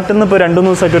എനിക്ക് നാട്ടിൽ നിന്ന് ഇപ്പോൾ 2-3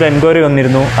 ദിവസമായിട്ട് ഒരു എൻക്വയറി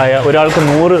വന്നിരുന്നു. ഒരാൾക്ക്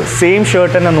 100 സെയിം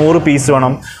ഷർട്ട് തന്നെ 100 പീസ്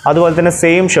വേണം. അതുപോലെ തന്നെ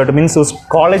സെയിം ഷർട്ട് മീൻസ്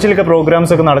കോളേജിലൊക്കെ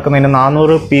പ്രോഗ്രാംസ് ഒക്കെ നടക്കുന്നതിന്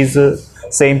 400 പീസ്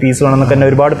സെയിം പീസ് വേണമെന്നൊക്കെ തന്നെ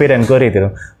ഒരുപാട് പേര് എൻക്വയറി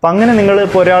ചെയ്തിരുന്നു. അപ്പം അങ്ങനെ നിങ്ങൾ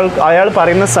ഇപ്പോൾ അയാൾ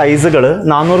പറയുന്ന സൈസുകൾ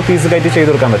 400 പീസായിട്ട് ചെയ്ത്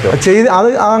കൊടുക്കാൻ പറ്റുമോ? അത്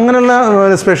അങ്ങനെയുള്ള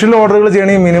സ്പെഷ്യൽ ഓർഡറുകൾ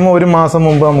ചെയ്യണമെങ്കിൽ മിനിമം 1 മാസം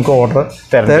മുമ്പ് നമുക്ക് ഓർഡർ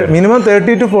മിനിമം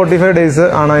 30 to 45 ഡേയ്സ്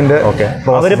ആണ് അതിൻ്റെ.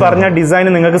 അവർ പറഞ്ഞ ഡിസൈൻ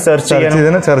നിങ്ങൾക്ക്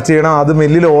സെർച്ച് ചെയ്യണം, അത്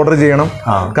മില്ലിൽ ഓർഡർ ചെയ്യണം.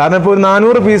 കാരണം ഇപ്പോൾ ഒരു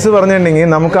 400 പീസ്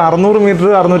പറഞ്ഞിട്ടുണ്ടെങ്കിൽ നമുക്ക് 600 മീറ്റർ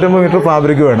 650 മീറ്റർ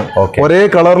ഫാബ്രിക് വേണം, ഒരേ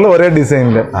കളറിൽ ഒരേ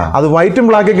ഡിസൈനിൽ. അത് വൈറ്റും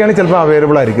ബ്ലാക്ക് ഒക്കെയാണ് ചിലപ്പോൾ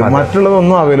അവൈലബിൾ ആയിരിക്കും,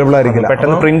 മറ്റുള്ളതൊന്നും അവൈലബിൾ ആയിരിക്കില്ല.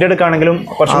 പെട്ടെന്ന് പ്രിന്റ് എടുക്കുകയാണെങ്കിലും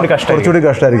കുറച്ചുകൂടി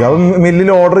കഷ്ടമായിരിക്കും. അത് മില്ലിൽ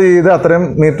ഓർഡർ ചെയ്ത് അത്രയും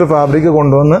മീറ്റർ ഫാബ്രിക്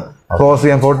കൊണ്ടുവന്ന് ക്രോസ്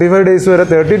ചെയ്യാൻ 45 ഡേയ്സ് വരെ,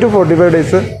 30 to 45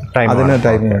 ഡേയ്സ് അതിന്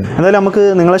ടൈം വേണം. എന്തായാലും നമുക്ക്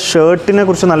നിങ്ങളെ ഷർട്ടിനെ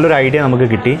കുറിച്ച് നല്ലൊരു ഐഡിയ നമുക്ക്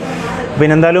കിട്ടി.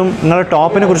 പിന്നെ എന്തായാലും നിങ്ങളുടെ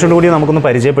ടോപ്പിനെ കുറിച്ചും കൂടി നമുക്കൊന്ന്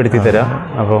പരിചയപ്പെടുത്തി തരാം.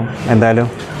 അപ്പോൾ എന്തായാലും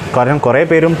കാരണം കുറേ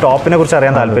പേരും ടോപ്പിനെ കുറിച്ച്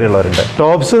അറിയാൻ താല്പര്യമുള്ളവരുണ്ട്.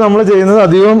 ടോപ്സ് നമ്മൾ ചെയ്യുന്നത്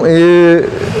അധികം ഈ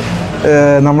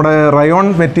നമ്മുടെ റയോൺ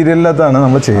മെറ്റീരിയലിനകത്താണ്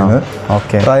നമ്മൾ ചെയ്യുന്നത്.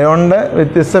 ഓക്കെ. റയോണിൻ്റെ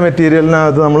വ്യത്യസ്ത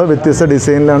മെറ്റീരിയലിനകത്ത് നമ്മൾ വ്യത്യസ്ത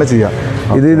ഡിസൈനിലാണ്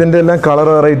ചെയ്യുക. ഇതിൻ്റെ എല്ലാം കളർ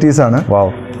വെറൈറ്റീസ് ആണ്.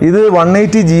 ഇത്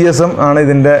 180 GSM ആണ്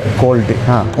ഇതിൻ്റെ ക്വാളിറ്റി.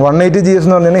 180 GS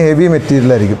എന്ന് പറഞ്ഞാൽ ഹെവി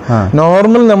മെറ്റീരിയൽ ആയിരിക്കും.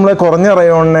 നോർമൽ നമ്മളെ കുറഞ്ഞ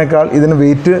റയോണിനേക്കാൾ ഇതിന്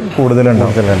വെയിറ്റ്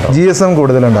കൂടുതലുണ്ടാവും, GSM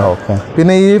കൂടുതലുണ്ടാവും.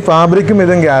 പിന്നെ ഈ ഫാബ്രിക്കും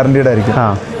ഇതും ഗ്യാരണ്ടീഡ് ആയിരിക്കും.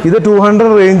 ഇത് 200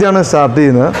 റേഞ്ചാണ് സ്റ്റാർട്ട്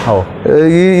ചെയ്യുന്നത്.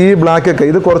 ഈ ബ്ലാക്ക് ഒക്കെ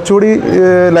ഇത് കുറച്ചുകൂടി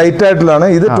ലൈറ്റ് ആയിട്ടുള്ളതാണ്.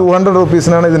 ഇത് 200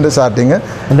 റുപ്പീസിനാണ് ഇതിൻ്റെ സ്റ്റാർട്ടിങ്.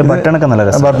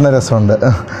 ബട്ടൺ രസമുണ്ട്.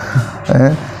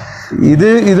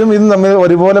 ഇതും തമ്മിൽ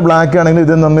ഒരുപോലെ ബ്ലാക്ക് ആണെങ്കിൽ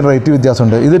ഇതും തമ്മിൽ റേറ്റ്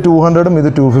വ്യത്യാസമുണ്ട്. ഇത് 200 ഇത്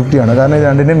 250 ആണ്. കാരണം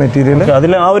രണ്ടിൻ്റെ മെറ്റീരിയൽ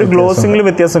അതിൽ ആ ഒരു ഗ്ലോസിംഗിൽ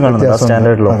വ്യത്യാസം.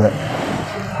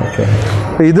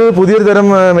 ഇത് പുതിയൊരു തരം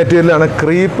മെറ്റീരിയലാണ്,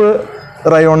 ക്രീപ്പ്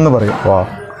റയോൺ എന്ന് പറയും.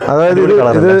 അതായത്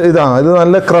ഇത്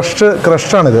നല്ല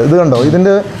ക്രഷാണിത്. ഇത് കണ്ടോ,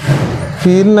 ഇതിൻ്റെ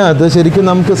ഫീലിനകത്ത് ശരിക്കും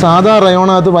നമുക്ക് സാധാ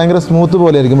റയോണകത്ത് ഭയങ്കര സ്മൂത്ത്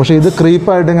പോലെ ആയിരിക്കും, പക്ഷേ ഇത്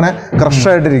ക്രീപ്പായിട്ട് ഇങ്ങനെ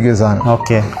ക്രഷായിട്ടിരിക്കും സാധനം.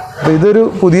 ഓക്കെ. അപ്പോൾ ഇതൊരു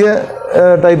പുതിയ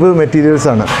ടൈപ്പ് മെറ്റീരിയൽസ്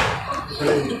ആണ്.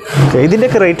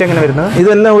 ഇതിൻ്റെയൊക്കെ റേറ്റ് എങ്ങനെ വരുന്നത്?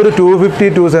 ഇതെല്ലാം ഒരു 250,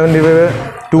 275,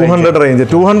 200 റേഞ്ച്,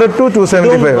 200 to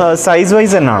 275. സൈസ്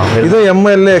വൈസ് തന്നെയാണോ? ഇത് M,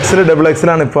 L, XL, XXL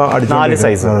ആണ് ഇപ്പോൾ അടിച്ചത്. 4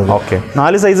 സൈസ്. ഓക്കെ.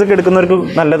 4 സൈസൊക്കെ എടുക്കുന്നവർക്ക്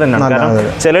നല്ലത് തന്നെയാണ്. കാരണം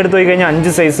ചിലയിടത്ത് പോയി കഴിഞ്ഞാൽ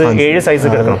 5 സൈസ് 7 സൈസ്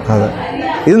എടുക്കണം. അതെ.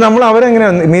 ഇത് നമ്മൾ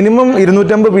അവരെങ്ങനെയാണ് മിനിമം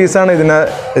 250 പീസാണ്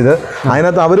ഇത്.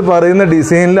 അതിനകത്ത് അവർ പറയുന്ന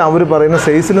ഡിസൈനിൽ അവർ പറയുന്ന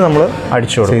സൈസിൽ നമ്മൾ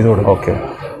ചെയ്ത് കൊടുക്കും. ഓക്കെ.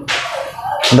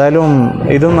 എന്തായാലും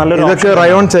ഇതും നല്ലൊരു, ഇതൊക്കെ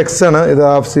റയോൺ ചെക്സ് ആണ്. ഇത്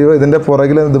ഹാഫ് സ്ലീവ്. ഇതിന്റെ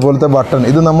പുറകിൽ ഇതുപോലത്തെ ബട്ടൺ,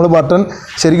 ഇത് നമ്മൾ ബട്ടൺ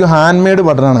ശരിക്കും ഹാൻഡ് മെയ്ഡ്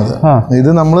ബട്ടണാണിത്. ഇത്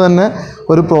നമ്മൾ തന്നെ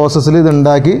ഒരു പ്രോസസ്സിൽ ഇത്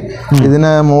ഉണ്ടാക്കി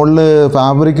ഇതിനെ മുകളിൽ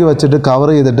ഫാബ്രിക് വെച്ചിട്ട്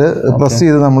കവർ ചെയ്തിട്ട് പ്രസ്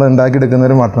ചെയ്ത് നമ്മൾ ഉണ്ടാക്കിയെടുക്കുന്ന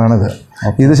ഒരു ബട്ടണാണിത്.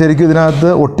 ഇത് ശരിക്കും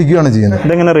ഇതിനകത്ത് ഒട്ടിക്കുകയാണ് ചെയ്യുന്നത്.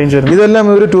 ഇതെങ്ങനെ റേഞ്ച് വരും?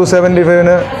 ഇതെല്ലാം ഒരു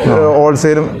 275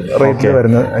 ഹോൾസെയിലും റേറ്റിൽ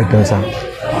വരുന്ന ഐറ്റംസ് ആണ്.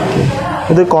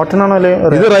 ഇത് കോട്ടൺ ആണോ അല്ലേ?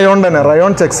 ഇത് റയോൺ തന്നെ,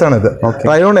 റയോൺ ചെക്സ് ആണ് ഇത്.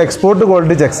 റയോൺ എക്സ്പോർട്ട്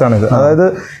ക്വാളിറ്റി ചെക്സ് ആണ് ഇത്. അതായത്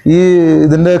ഈ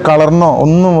ഇതിന്റെ കളറിനോ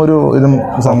ഒന്നും ഒരു ഇതും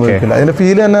സംഭവിക്കില്ല. ഇതിന്റെ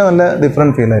ഫീൽ തന്നെ നല്ല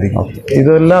ഡിഫറെന്റ് ഫീൽ ആയിരിക്കും.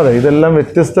 ഇതെല്ലാം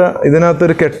വ്യത്യസ്ത,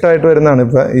 ഇതിനകത്തൊരു കെട്ടായിട്ട് വരുന്നതാണ്.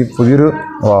 ഇപ്പൊ ഈ പുതിയൊരു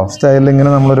സ്റ്റൈലിൽ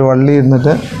ഇങ്ങനെ നമ്മളൊരു വള്ളി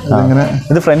ഇരുന്നിട്ട് ഇതിങ്ങനെ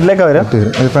ഇത് ഫ്രണ്ടിലേക്ക് വരും.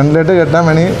 ഫ്രണ്ടിലോട്ട് കെട്ടാൻ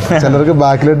വേണമെങ്കിൽ ചിലർക്ക്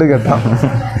ബാക്കിലോട്ട് കെട്ടാം.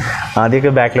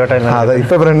 ആദ്യമൊക്കെ ബാക്കിലോട്ടായിരുന്നു. അതെ,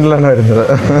 ഇപ്പൊ ഫ്രണ്ടിലാണ് വരുന്നത്.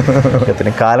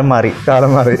 കാലം മാറി.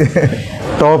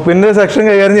 ടോപ്പിന്റെ സെക്ഷൻ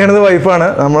കൈകാര്യം ചെയ്യുന്നത് വൈഫാണ്.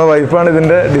 നമ്മുടെ വൈഫാണ്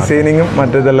ഇതിന്റെ ഡിസൈനിങ്ങും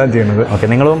മറ്റേതെല്ലാം ചെയ്യുന്നത്. ഓക്കെ.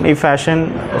 നിങ്ങളും ഈ ഫാഷൻ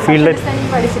ഫീൽഡ്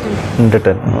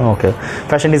ഉണ്ട്? ഓക്കെ.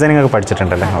 ഫാഷൻ ഡിസൈനിങ് ഒക്കെ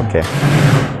പഠിച്ചിട്ടുണ്ടല്ലേ? ഓക്കെ.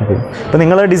 അപ്പോൾ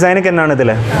നിങ്ങളുടെ ഡിസൈനൊക്കെ എന്നാണ്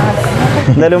ഇതിൽ?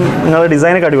 എന്തായാലും നിങ്ങളുടെ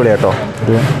ഡിസൈനൊക്കെ അടിപൊളിയാട്ടോ.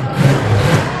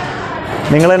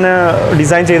 നിങ്ങൾ തന്നെ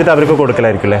ഡിസൈൻ ചെയ്തിട്ട് അവർക്ക്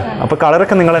കൊടുക്കലായിരിക്കും അല്ലേ? അപ്പോൾ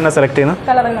കളറൊക്കെ നിങ്ങൾ തന്നെ സെലക്ട് ചെയ്യുന്നത്?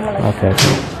 ഓക്കെ.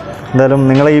 എന്തായാലും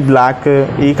നിങ്ങൾ ഈ ബ്ലാക്ക്,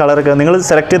 ഈ കളറൊക്കെ നിങ്ങൾ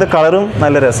സെലക്ട് ചെയ്ത കളറും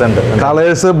നല്ല രസമുണ്ട്.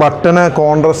 കളേഴ്സ്, ബട്ടണ്,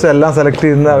 കോൺട്രാസ്റ്റ് എല്ലാം സെലക്ട്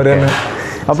ചെയ്യുന്നത് അവർ തന്നെ.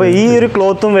 അപ്പോൾ ഈ ഒരു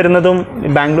ക്ലോത്തും വരുന്നതും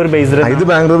ബാംഗ്ലൂർ ബേസ്ഡ്? ഇത്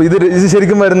ബാംഗ്ലൂർ, ഇത്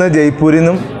ശരിക്കും വരുന്നത് ജയ്പൂരിൽ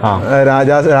നിന്നും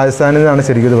രാജസ്ഥാനിൽ നിന്നാണ്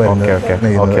ശരിക്കും ഇത്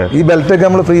വരുന്നത്. ഈ ബെൽറ്റ് ഒക്കെ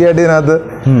നമ്മൾ ഫ്രീ ആയിട്ട് ഇതിനകത്ത്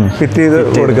ഫിറ്റ് ചെയ്ത്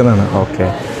കൊടുക്കുന്നതാണ്. ഓക്കെ.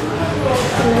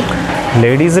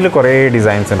 ലേഡീസിൽ കുറേ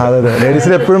ഡിസൈൻസ് ഉണ്ട്. അതെ,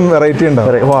 ലേഡീസിൽ എപ്പോഴും വെറൈറ്റി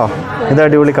ഉണ്ടാവും. വാ, ഇത്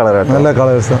അടിപൊളി കളറാണ്, നല്ല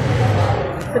കളേഴ്സ്.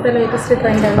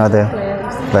 അതെ,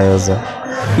 ഫ്ലയേഴ്സ്.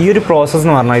 ഈ ഒരു പ്രോസസ്സ്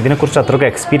എന്ന് പറഞ്ഞാൽ ഇതിനെക്കുറിച്ച് അത്രയ്ക്ക്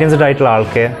എക്സ്പീരിയൻസ്ഡ് ആയിട്ടുള്ള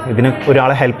ആൾക്ക്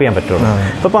ഒരാളെ ഹെൽപ്പ് ചെയ്യാൻ പറ്റുള്ളൂ.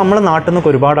 ഇപ്പോൾ നമ്മൾ നാട്ടിൽ നിന്നൊക്കെ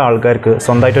ഒരുപാട് ആൾക്കാർക്ക്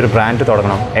സ്വന്തമായിട്ട് ഒരു ബ്രാൻഡ്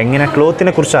തുടങ്ങണം, എങ്ങനെ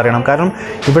ക്ലോത്തിനെ കുറിച്ച് അറിയണം. കാരണം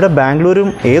ഇവിടെ ബാംഗ്ലൂരും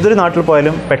ഏതൊരു നാട്ടിൽ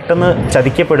പോയാലും പെട്ടെന്ന്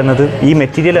ചതിക്കപ്പെടുന്നത് ഈ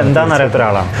മെറ്റീരിയൽ എന്താണെന്ന് അറിയാത്ത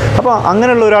ഒരാളാണ്. അപ്പോൾ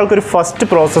അങ്ങനെയുള്ള ഒരാൾക്കൊരു ഫസ്റ്റ്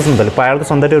പ്രോസസ്സ് മുതൽ, ഇപ്പോൾ അയാൾക്ക്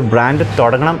സ്വന്തമായിട്ട് ഒരു ബ്രാൻഡ്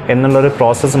തുടങ്ങണം എന്നുള്ളൊരു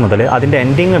പ്രോസസ്സ് മുതൽ അതിൻ്റെ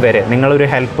എൻഡിങ് വരെ നിങ്ങളൊരു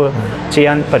ഹെൽപ്പ്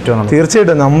ചെയ്യാൻ പറ്റുമോ?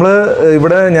 തീർച്ചയായിട്ടും. നമ്മൾ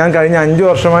ഇവിടെ ഞാൻ കഴിഞ്ഞ 5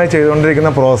 വർഷമായി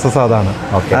ചെയ്തുകൊണ്ടിരിക്കുന്ന പ്രോസസ്സ് അതാണ്.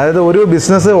 അതായത് ഒരു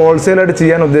ബിസിനസ് ഹോൾസെയിലായിട്ട്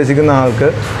ചെയ്യാൻ ഉദ്ദേശിക്കുന്ന ആൾക്ക്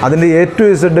അതിൻ്റെ A to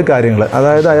Z കാര്യങ്ങൾ,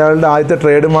 അതായത് അയാളുടെ ആദ്യത്തെ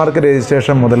ട്രേഡ് മാർക്ക്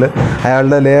രജിസ്ട്രേഷൻ മുതൽ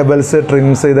അയാളുടെ ലേബൽസ്,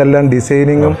 ട്രിംസ്, ഇതെല്ലാം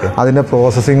ഡിസൈനിങ്ങും അതിൻ്റെ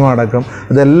പ്രോസസ്സിങ്ങും അടക്കം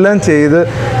ഇതെല്ലാം ചെയ്ത്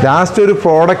ലാസ്റ്റ് ഒരു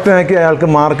പ്രോഡക്റ്റിനാക്കി അയാൾക്ക്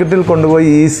മാർക്കറ്റിൽ കൊണ്ടുപോയി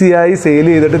ഈസിയായി സെയിൽ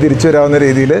ചെയ്തിട്ട് തിരിച്ചു വരാവുന്ന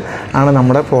രീതിയിൽ ആണ്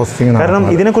നമ്മുടെ പ്രോസസ്സിങ്. കാരണം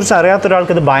ഇതിനെക്കുറിച്ച് അറിയാത്ത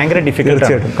ഒരാൾക്ക് ഇത് ഭയങ്കര ഡിഫിക്കൽട്ട്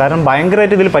ആണ്. കാരണം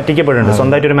ഭയങ്കരമായിട്ട് ഇതിൽ പറ്റിക്കപ്പെടുന്നുണ്ട്.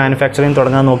 സ്വന്തമായിട്ട് ഒരു മാനുഫാക്ചറിങ്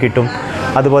തുടങ്ങാൻ നോക്കിയിട്ടും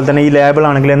അതുപോലെ തന്നെ ഈ ലേബിൾ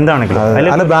ആണെങ്കിലും എന്താണെങ്കിലും.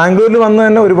 അല്ല, ബാംഗ്ലൂരിൽ വന്ന്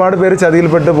തന്നെ ഒരുപാട് പേര്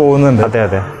ചതിയിൽപ്പെട്ട് പോകുന്നുണ്ട്. അതെ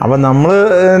അതെ. അപ്പം നമ്മൾ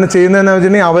ചെയ്യുന്നതെന്ന്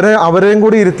വെച്ചിട്ടുണ്ടെങ്കിൽ അവരെയും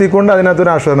കൂടി ഇരുത്തിക്കൊണ്ട്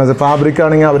അതിനകത്തൊരു അഷുറൻസ്, ഫാബ്രിക്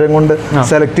ആണെങ്കിൽ അവരെയും കൊണ്ട്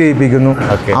സെലക്ട് ചെയ്യിപ്പിക്കുന്നു,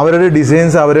 അവരുടെ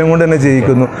ഡിസൈൻസ് അവരെയും കൊണ്ട് തന്നെ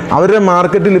ചെയ്യിക്കുന്നു, അവരുടെ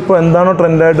മാർക്കറ്റിൽ ഇപ്പോൾ എന്താണോ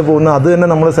ട്രെൻഡായിട്ട് പോകുന്നത് അത് തന്നെ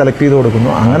നമ്മൾ സെലക്ട് ചെയ്ത്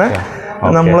കൊടുക്കുന്നു. അങ്ങനെ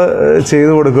നമ്മൾ ചെയ്ത്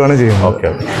കൊടുക്കുകയാണ് ചെയ്യുന്നത്. ഓക്കെ.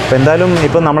 അപ്പോൾ എന്തായാലും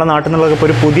ഇപ്പോൾ നമ്മുടെ നാട്ടിൽ നിന്നുള്ള ഇപ്പോൾ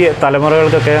ഒരു പുതിയ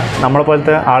തലമുറകൾക്കൊക്കെ നമ്മളെ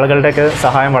പോലത്തെ ആളുകളുടെയൊക്കെ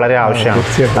സഹായം വളരെ ആവശ്യമാണ്.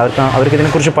 അവർക്ക്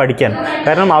ഇതിനെക്കുറിച്ച് പഠിക്കാൻ.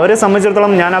 കാരണം അവരെ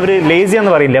സംബന്ധിച്ചിടത്തോളം അവർ ലേസി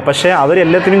എന്ന് പറയില്ല, പക്ഷേ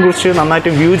അവരെല്ലാത്തിനെയും കുറിച്ച്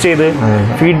നന്നായിട്ട് വ്യൂ ചെയ്ത്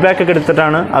ഫീഡ്ബാക്ക് ഒക്കെ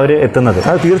എടുത്തിട്ടാണ് അവർ എത്തുന്നത്.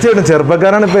 അത് തീർച്ചയായിട്ടും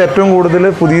ചെറുപ്പക്കാരാണ് ഇപ്പോൾ ഏറ്റവും കൂടുതൽ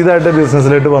പുതിയതായിട്ട്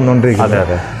ബിസിനസ്സിലായിട്ട് വന്നുകൊണ്ടിരിക്കുന്നത്.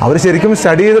 അതെ. അവർ ശരിക്കും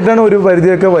സ്റ്റഡി ചെയ്തിട്ടാണ് ഒരു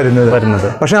പരിധിയൊക്കെ വരുന്നത്.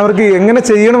 പക്ഷെ അവർക്ക് എങ്ങനെ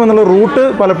ചെയ്യണം എന്നുള്ള റൂട്ട്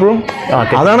പലപ്പോഴും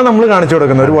അതാണ് നമ്മൾ കാണിച്ചു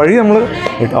കൊടുക്കുന്നത്. ഒരു വഴി നമ്മൾ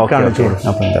കാണിച്ചു.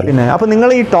 പിന്നെ അപ്പോൾ നിങ്ങൾ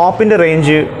ഈ ടോപ്പിൻ്റെ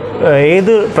റേഞ്ച്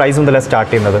ഏത് പ്രൈസ് മുതലാണ് സ്റ്റാർട്ട്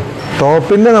ചെയ്യുന്നത്?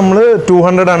 ടോപ്പിൻ്റെ നമ്മൾ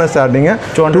 200 ആണ് സ്റ്റാർട്ടിങ്.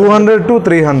 200 to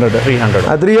 300.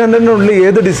 300-നുള്ളിൽ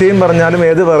ഏത് ഡിസൈൻ പറഞ്ഞാലും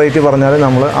ഏത് വെറൈറ്റി പറഞ്ഞാലും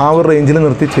നമ്മൾ ആ ഒരു റേഞ്ചിൽ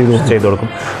നിർത്തി ചെയ്തു കൊടുക്കും.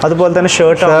 അതുപോലെ തന്നെ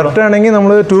ഷർട്ട് ആണെങ്കിൽ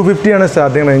നമ്മൾ 250 ആണ്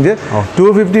സ്റ്റാർട്ടിങ് റേഞ്ച്.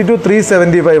 250 to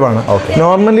 375 ആണ്.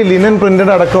 നോർമലി ലിനൻ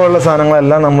പ്രിന്റഡ് അടക്കമുള്ള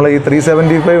സാധനങ്ങളെല്ലാം നമ്മൾ ഈ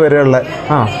 375 വരെയുള്ള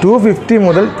 250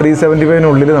 മുതൽ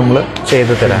 375-നുള്ളിൽ നമ്മൾ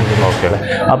ചെയ്തു തരാം. ഓക്കെ.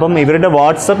 അപ്പം ഇവരുടെ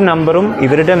വാട്സപ്പ് നമ്പറും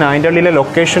ഇവരുടെ നായൻഡഹള്ളിയിലെ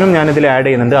ലൊക്കേഷനും ഞാനിതിൽ ആഡ്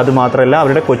ചെയ്യുന്നുണ്ട്. അതുമാത്രമല്ല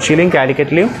അവരുടെ കൊച്ചിയിലെയും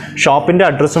കാലിക്കറ്റിലെയും ഷോപ്പിൻ്റെ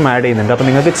അഡ്രസ്സും ആഡ് ചെയ്യുന്നുണ്ട്. അപ്പോൾ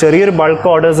നിങ്ങൾക്ക് ചെറിയൊരു ബൾക്ക്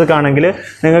ഓർഡേഴ്സൊക്കെ ആണെങ്കിൽ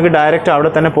നിങ്ങൾക്ക് ഡയറക്റ്റ് അവിടെ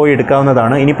തന്നെ പോയി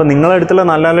എടുക്കാവുന്നതാണ്. ഇനിയിപ്പോൾ നിങ്ങളടുത്തുള്ള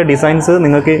നല്ല നല്ല ഡിസൈൻസ്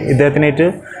നിങ്ങൾക്ക് ഇദ്ദേഹത്തിനായിട്ട്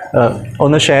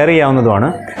ഒന്ന് ഷെയർ ചെയ്യാവുന്നതുമാണ്.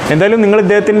 എന്തായാലും നിങ്ങൾ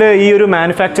ഇദ്ദേഹത്തിൻ്റെ ഈ ഒരു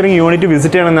മാനുഫാക്ചറിങ് യൂണിറ്റ്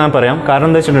വിസിറ്റ് ചെയ്യണമെന്ന് ഞാൻ പറയാം. കാരണം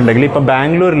എന്താ വെച്ചിട്ടുണ്ടെങ്കിൽ ഇപ്പോൾ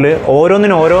ബാംഗ്ലൂരിൽ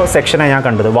ഓരോന്നിനും ഓരോ സെക്ഷനാണ് ഞാൻ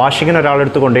കണ്ടത്. വാഷിങ്ങിന്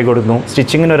ഒരാളെടുത്ത് കൊണ്ടുപോയി കൊടുക്കുന്നു,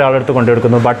 സ്റ്റിച്ചിങ്ങിന് ഒരാളെടുത്ത് കൊണ്ടുപോയി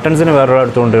കൊടുക്കുന്നു, ബട്ടൺസിന്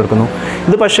വേറൊരാളെടുത്ത് കൊണ്ടുപോയി കൊടുക്കുന്നു.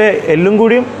 ഇത് പക്ഷേ എല്ലാം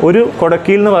കൂടിയും ഒരു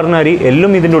കൊടക്കീൽ എന്ന് പറഞ്ഞാൽ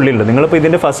എല്ലാം ഇതിൻ്റെ ഉള്ളിലുണ്ട്. നിങ്ങളിപ്പോൾ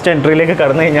ഇതിൻ്റെ ഫസ്റ്റ് എൻട്രിയിലേക്ക്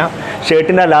കടന്നു കഴിഞ്ഞാൽ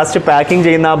ഷർട്ടിൻ്റെ ലാസ്റ്റ് പാക്കിംഗ്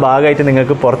ചെയ്യുന്ന ആ ഭാഗമായിട്ട്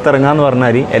നിങ്ങൾക്ക് പുറത്തിറങ്ങാമെന്ന്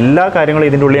പറഞ്ഞാൽ എല്ലാ കാര്യങ്ങളും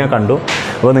ഇതിൻ്റെ ഉള്ളിൽ ഞാൻ കണ്ടു.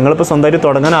 അപ്പോൾ നിങ്ങളിപ്പോൾ സ്വന്തമായിട്ട്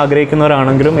തുടങ്ങാൻ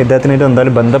ആഗ്രഹിക്കുന്നവരാണെങ്കിലും ഇദ്ദേഹത്തിനായിട്ട്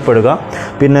എന്തായാലും ബന്ധപ്പെടുക.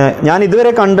 പിന്നെ ഞാൻ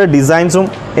ഇതുവരെ കണ്ട ഡിസൈൻസും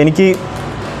എനിക്ക്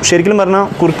ശരിക്കും പറഞ്ഞാൽ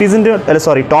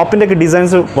ടോപ്പിൻ്റെ ഒക്കെ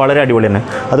ഡിസൈൻസ് വളരെ അടിപൊളി തന്നെ.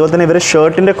 അതുപോലെ തന്നെ ഇവരെ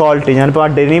ഷർട്ടിൻ്റെ ക്വാളിറ്റി, ഞാനിപ്പോൾ ആ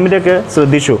ഡെനിമിൻ്റെ ഒക്കെ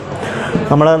ശ്രദ്ധിച്ചു.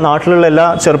 നമ്മുടെ നാട്ടിലുള്ള എല്ലാ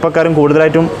ചെറുപ്പക്കാരും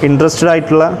കൂടുതലായിട്ടും ഇൻട്രസ്റ്റഡ്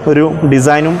ആയിട്ടുള്ള ഒരു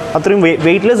ഡിസൈനും അത്രയും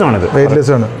വെയ്റ്റ്ലെസ് ആണിത്.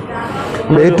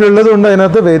 വെയിറ്റ് ഉള്ളതുകൊണ്ട്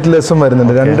അതിനകത്ത് വെയിറ്റ്ലെസ്സും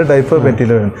വരുന്നുണ്ട്. 2 ടൈപ്പ്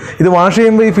മെറ്റീരിയൽ വരുന്നത്. ഇത് വാഷ്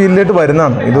ചെയ്യുമ്പോൾ ഈ ഫീൽഡിലേക്ക്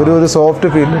വരുന്നതാണ്. ഇതൊരു സോഫ്റ്റ്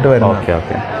ഫീൽഡിലേക്ക് വരുന്നത്.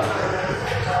 ഓക്കെ.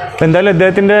 എന്തായാലും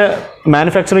ഇദ്ദേഹത്തിൻ്റെ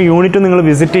മാനുഫാക്ചറിങ് യൂണിറ്റ് നിങ്ങൾ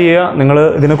വിസിറ്റ് ചെയ്യുക, നിങ്ങൾ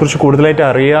ഇതിനെക്കുറിച്ച് കൂടുതലായിട്ട്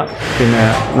അറിയുക. പിന്നെ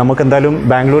നമുക്ക് എന്തായാലും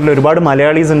ബാംഗ്ലൂരിൽ ഒരുപാട്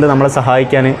മലയാളീസ് ഉണ്ട് നമ്മളെ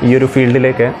സഹായിക്കാൻ ഈ ഒരു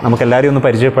ഫീൽഡിലേക്ക്. നമുക്ക് എല്ലാവരെയും ഒന്ന്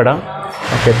പരിചയപ്പെടാം.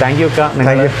 Okay, thank you.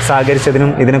 നിങ്ങൾ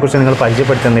സഹകരിച്ചതിനും ഇതിനെക്കുറിച്ച് നിങ്ങൾ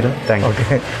പരിചയപ്പെടുത്തുന്നതിനും താങ്ക്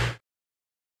യു.